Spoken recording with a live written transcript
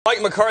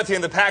Mike McCarthy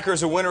and the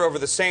Packers a winner over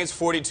the Saints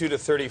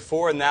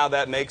 42-34, and now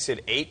that makes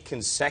it 8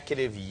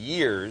 consecutive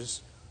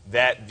years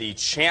that the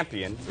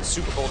champion, the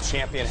Super Bowl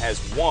champion,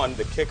 has won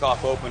the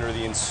kickoff opener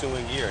the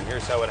ensuing year. And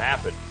here's how it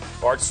happened.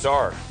 Bart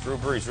Starr, Drew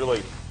Brees,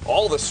 really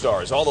all the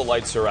stars, all the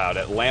lights are out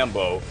at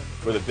Lambeau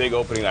for the big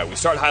opening night. We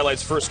start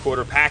highlights first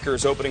quarter.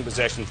 Packers opening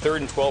possession, 3rd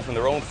and 12 from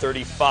their own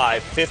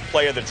 35. 5th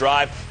play of the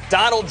drive.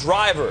 Donald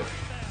Driver,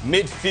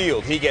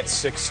 midfield, he gets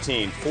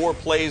 16. 4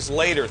 plays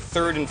later,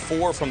 3rd and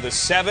 4 from the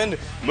 7.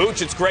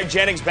 Mooch, it's Greg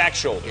Jennings, back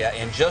shoulder. Yeah,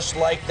 and just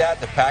like that,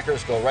 the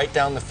Packers go right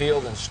down the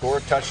field and score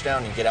a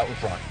touchdown and get out in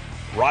front.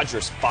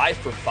 Rodgers 5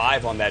 for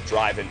 5 on that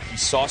drive, and he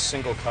saw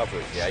single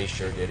coverage. Yeah, he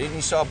sure did. And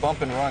he saw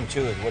bump and run,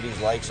 too, is what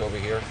he likes over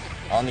here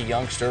on the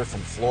youngster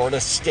from Florida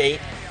State.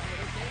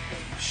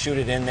 Shoot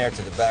it in there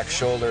to the back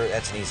shoulder.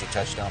 That's an easy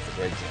touchdown for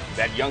Greg Jennings.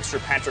 That youngster,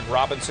 Patrick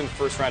Robinson,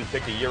 first-round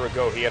pick a year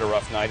ago, he had a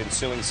rough night.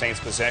 Ensuing Saints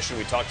possession,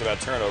 we talked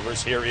about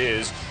turnovers. Here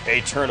is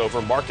a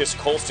turnover. Marcus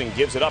Colston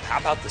gives it up. How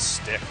about the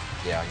stick?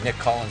 Yeah, Nick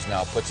Collins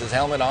now puts his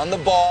helmet on the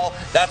ball.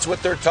 That's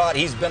what they're taught.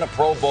 He's been a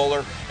Pro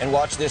Bowler. And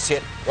watch this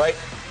hit, right?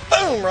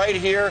 Boom, right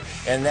here.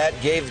 And that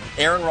gave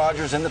Aaron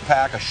Rodgers and the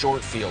Pack a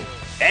short field.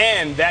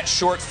 And that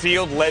short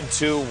field led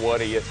to, what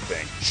do you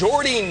think?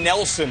 Jordy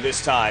Nelson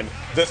this time.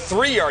 The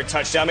 3-yard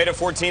touchdown made it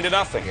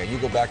 14-0. Yeah, you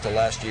go back to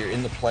last year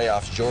in the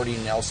playoffs, Jordy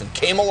Nelson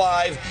came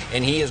alive,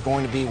 and he is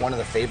going to be one of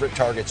the favorite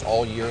targets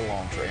all year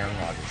long for Aaron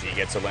Rodgers. He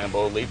gets a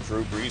Lambeau leap.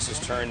 Drew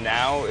Brees' turn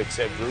now,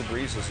 except Drew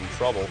Brees is in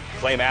trouble.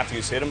 Clay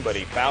Matthews hit him, but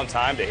he found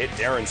time to hit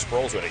Darren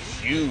Sproles with a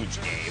huge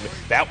game.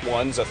 That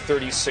one's a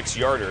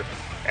 36-yarder.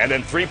 And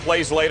then 3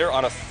 plays later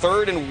on a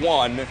 3rd and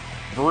 1,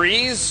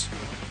 Brees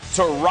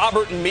to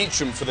Robert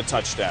Meacham for the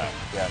touchdown.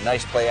 Yeah,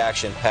 nice play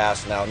action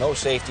pass now. No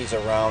safeties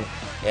around,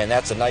 and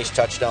that's a nice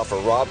touchdown for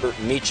Robert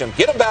Meacham.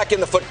 Get him back in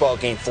the football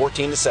game,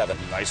 14-7.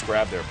 Nice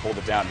grab there, pulled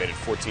it down, made it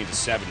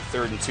 14-7.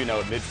 3rd and 2 now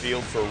at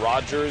midfield for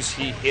Rodgers.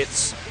 He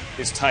hits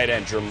his tight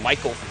end,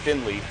 Jermichael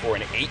Finley, for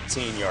an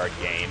 18-yard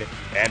gain.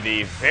 And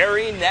the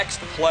very next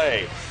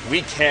play,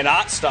 we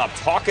cannot stop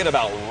talking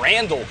about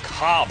Randall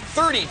Cobb,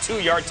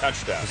 32-yard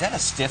touchdown. Is that a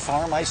stiff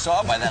arm I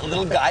saw by that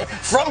little guy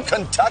from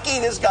Kentucky?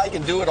 This guy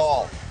can do it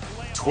all.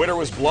 Twitter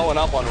was blowing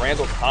up on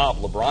Randall Cobb.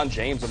 LeBron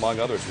James, among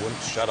others,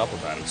 wouldn't shut up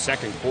about him.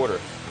 Second quarter,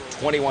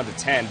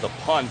 21-10. The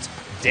punt,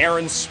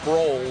 Darren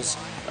Sproles.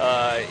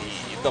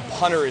 The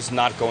punter is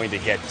not going to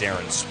get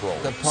Darren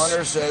Sproles. The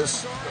punter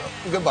says,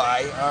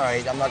 goodbye. All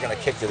right, I'm not going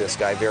to kick to this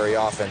guy very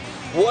often.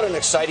 What an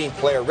exciting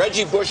player.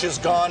 Reggie Bush is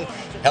gone.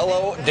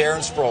 Hello,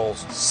 Darren Sproles.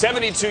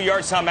 72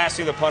 yards. Tom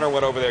Massey, the punter,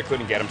 went over there,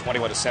 couldn't get him.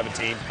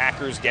 21-17.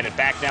 Packers get it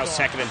back now,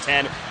 2nd and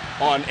 10.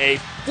 On a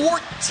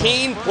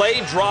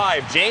 14-play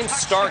drive, James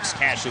Starks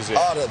cashes it.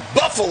 Out of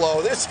Buffalo,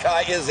 this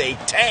guy is a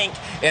tank,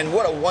 and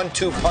what a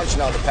 1-2 punch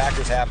now the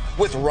Packers have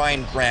with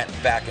Ryan Grant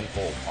back in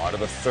full. On to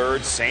the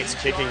 3rd, Saints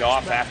kicking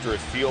off after a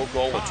field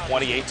goal, a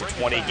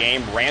 28-20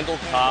 game. Randall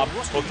Cobb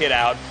took it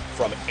out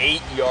from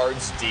 8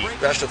 yards deep.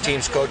 Special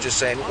teams coach is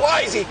saying,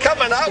 why is he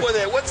coming out with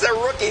it? What's the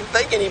rookie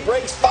thinking? He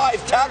breaks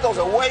 5 tackles,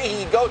 away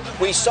he goes.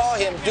 We saw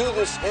him do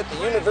this at the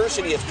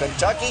University of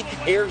Kentucky.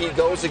 Here he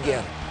goes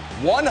again.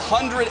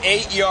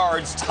 108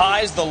 yards,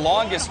 ties the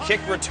longest kick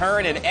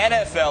return in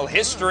NFL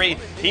history.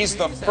 He's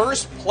the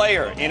first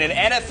player in an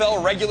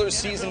NFL regular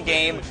season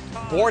game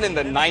born in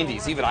the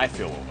 90s. Even I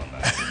feel old on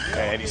that.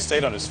 And he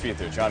stayed on his feet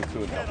there. John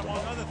Kuhn helped him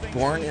out.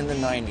 Born in the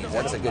 90s.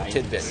 That's a good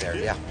tidbit there,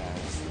 yeah.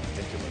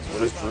 What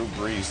does Drew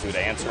Brees do to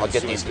answer I'll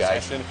get these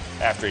guys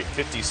after a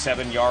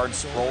 57-yard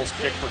Sproles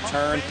kick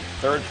return?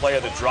 3rd play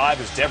of the drive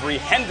is Devery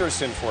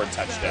Henderson for a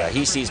touchdown. Yeah,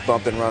 he sees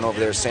bump and run over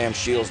there. Sam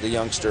Shields, the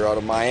youngster out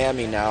of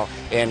Miami now,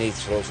 and he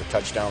throws a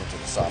touchdown to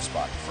the soft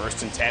spot.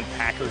 1st and 10,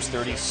 Packers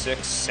 36.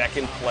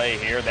 2nd play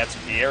here. That's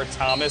Pierre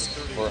Thomas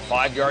for a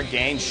 5-yard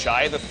gain,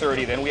 shy of the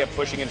 30. Then we have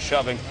pushing and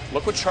shoving.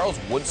 Look what Charles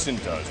Woodson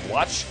does.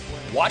 Watch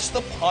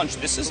the punch.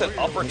 This is an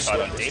uppercut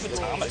on David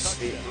Thomas.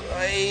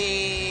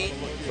 Right.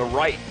 The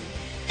right.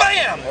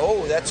 Bam!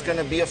 Oh, that's going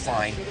to be a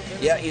fine.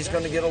 Yeah, he's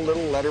going to get a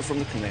little letter from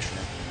the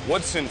commissioner.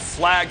 Woodson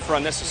flagged for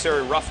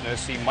unnecessary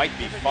roughness. He might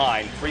be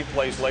fined. 3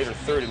 plays later,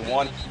 3rd and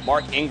 1.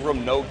 Mark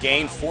Ingram, no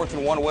gain. 4th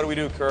and 1. What do we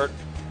do, Kurt?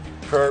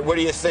 Kurt, what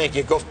do you think?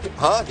 You go,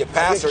 huh? You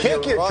pass or you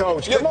kick it, run?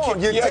 Coach. Come on,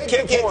 you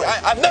kick it.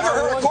 I've never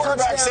heard a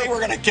quarterback say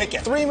we're going to kick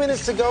it. 3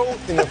 minutes to go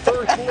in the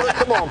 3rd quarter.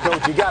 Come on,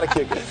 Coach, you got to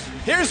kick it.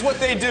 Here's what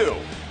they do.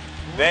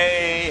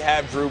 They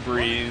have Drew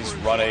Brees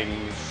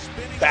running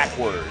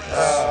backwards.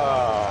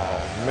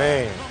 Oh,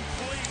 man.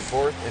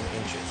 4th and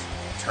inches.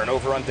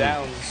 Turnover on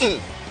downs.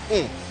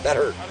 That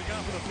hurt.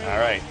 All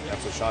right,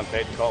 that's what Sean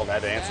Payton called.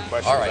 Had to answer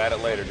questions about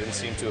it later. Didn't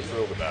seem too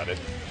thrilled about it.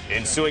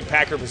 Ensuing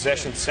Packer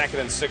possession, 2nd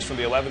and 6 from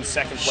the 11.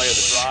 2nd play of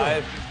the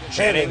drive.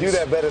 Man, they Jennings. do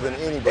that better than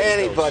anybody.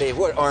 Anybody,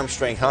 what arm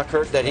strength, huh,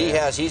 Kurt? That he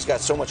has. He's got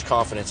so much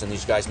confidence in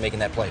these guys making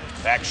that play.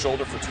 Back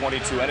shoulder for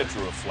 22, and it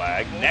drew a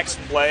flag. Next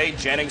play,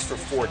 Jennings for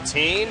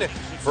 14.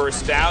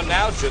 First down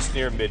now, just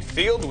near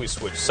midfield. We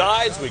switch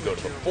sides. We go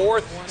to the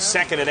 4th.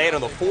 2nd and 8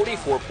 on the 40.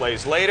 4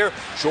 plays later.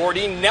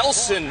 Jordy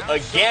Nelson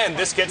again.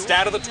 This gets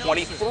down to the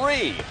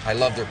 23. I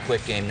love their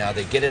quick game now.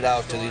 They get it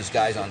out to these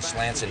guys on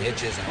slants and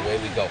hitches, and away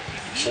we go.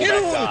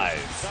 Fullback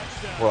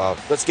dive. Well,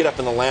 let's get up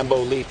in the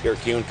Lambeau leap here,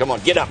 Kuhn. Come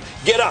on, get up,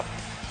 get up.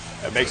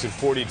 That makes it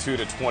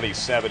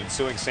 42-27.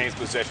 Ensuing Saints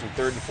possession,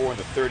 3rd and 4 in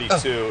the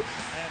 32.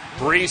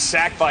 Breeze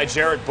sacked by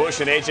Jared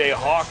Bush and A.J.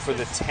 Hawk for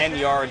the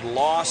 10-yard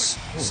loss.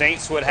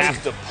 Saints would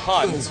have to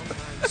punt.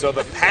 So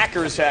the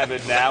Packers have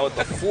it now at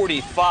the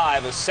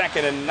 45, a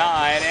 2nd and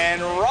 9,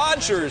 and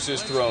Rodgers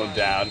is thrown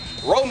down.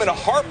 Roman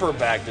Harper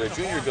back there,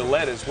 Junior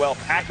Gillette as well.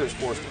 Packers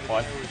forced to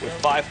punt with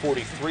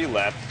 5:43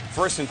 left.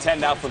 1st and 10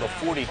 now from the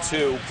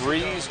 42.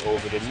 Breeze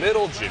over the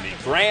middle. Jimmy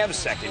Graham,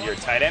 second-year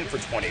tight end for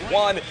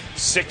 21.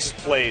 6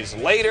 plays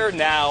later.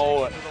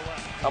 Now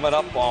coming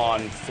up on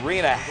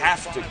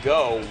 3.5 to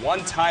go. 1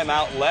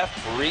 timeout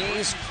left.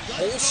 Breeze,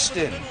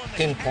 Holston.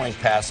 Pinpoint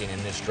passing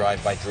in this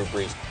drive by Drew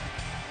Brees.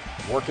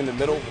 Work in the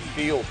middle of the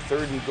field.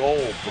 3rd and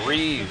goal.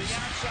 Breeze.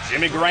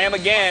 Jimmy Graham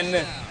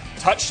again.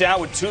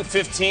 Touchdown with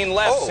 2:15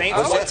 left.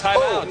 Saints 1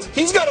 timeout.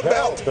 He's got a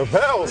belt. The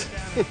belt.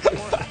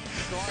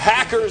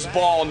 Packers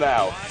ball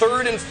now.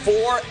 3rd and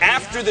 4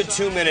 after the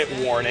 2-minute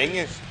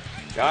warning.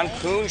 John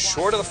Kuhn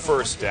short of the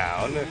first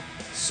down.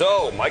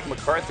 So Mike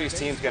McCarthy's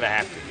team's going to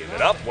have to give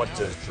it up. What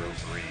does Drew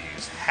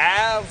Brees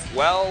have?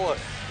 Well,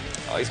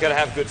 he's got to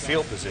have good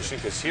field position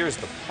because here's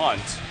the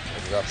punt.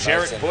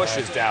 Jarrett Bush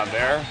is down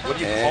there. What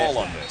do you call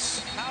on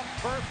this?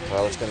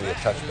 Well, it's going to be a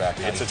touchback.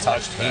 It's a He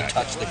touchback.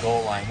 touched the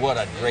goal line. What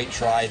a great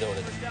try, though,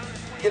 to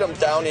get him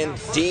down in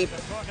deep.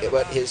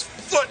 But his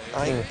foot,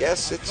 I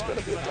guess it's going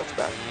to be a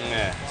touchback.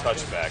 Yeah,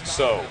 touchback.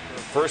 So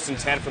 1st and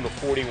 10 from the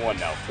 41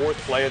 now. 4th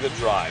play of the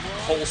drive.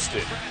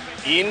 Colston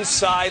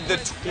inside the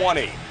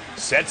 20.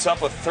 Sets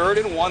up a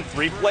 3rd and 1.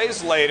 3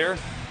 plays later.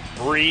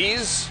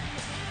 Breeze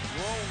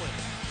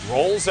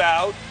rolls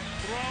out.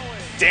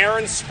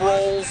 Darren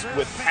Sproles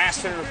with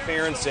pass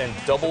interference and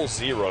double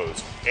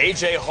zeros.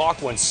 A.J.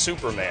 Hawk went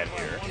Superman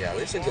here. Yeah,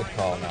 this is a good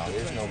call now.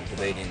 There's no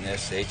debating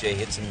this. A.J.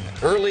 hits him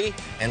early,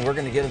 and we're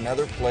going to get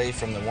another play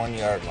from the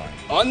 1-yard line.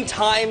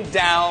 Untimed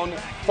down,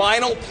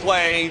 final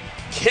play,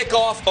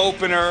 kickoff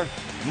opener.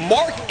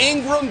 Mark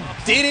Ingram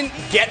didn't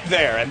get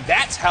there, and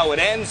that's how it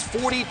ends,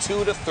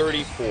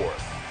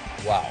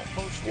 42-34. Wow,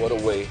 what a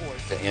way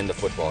to end the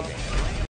football game.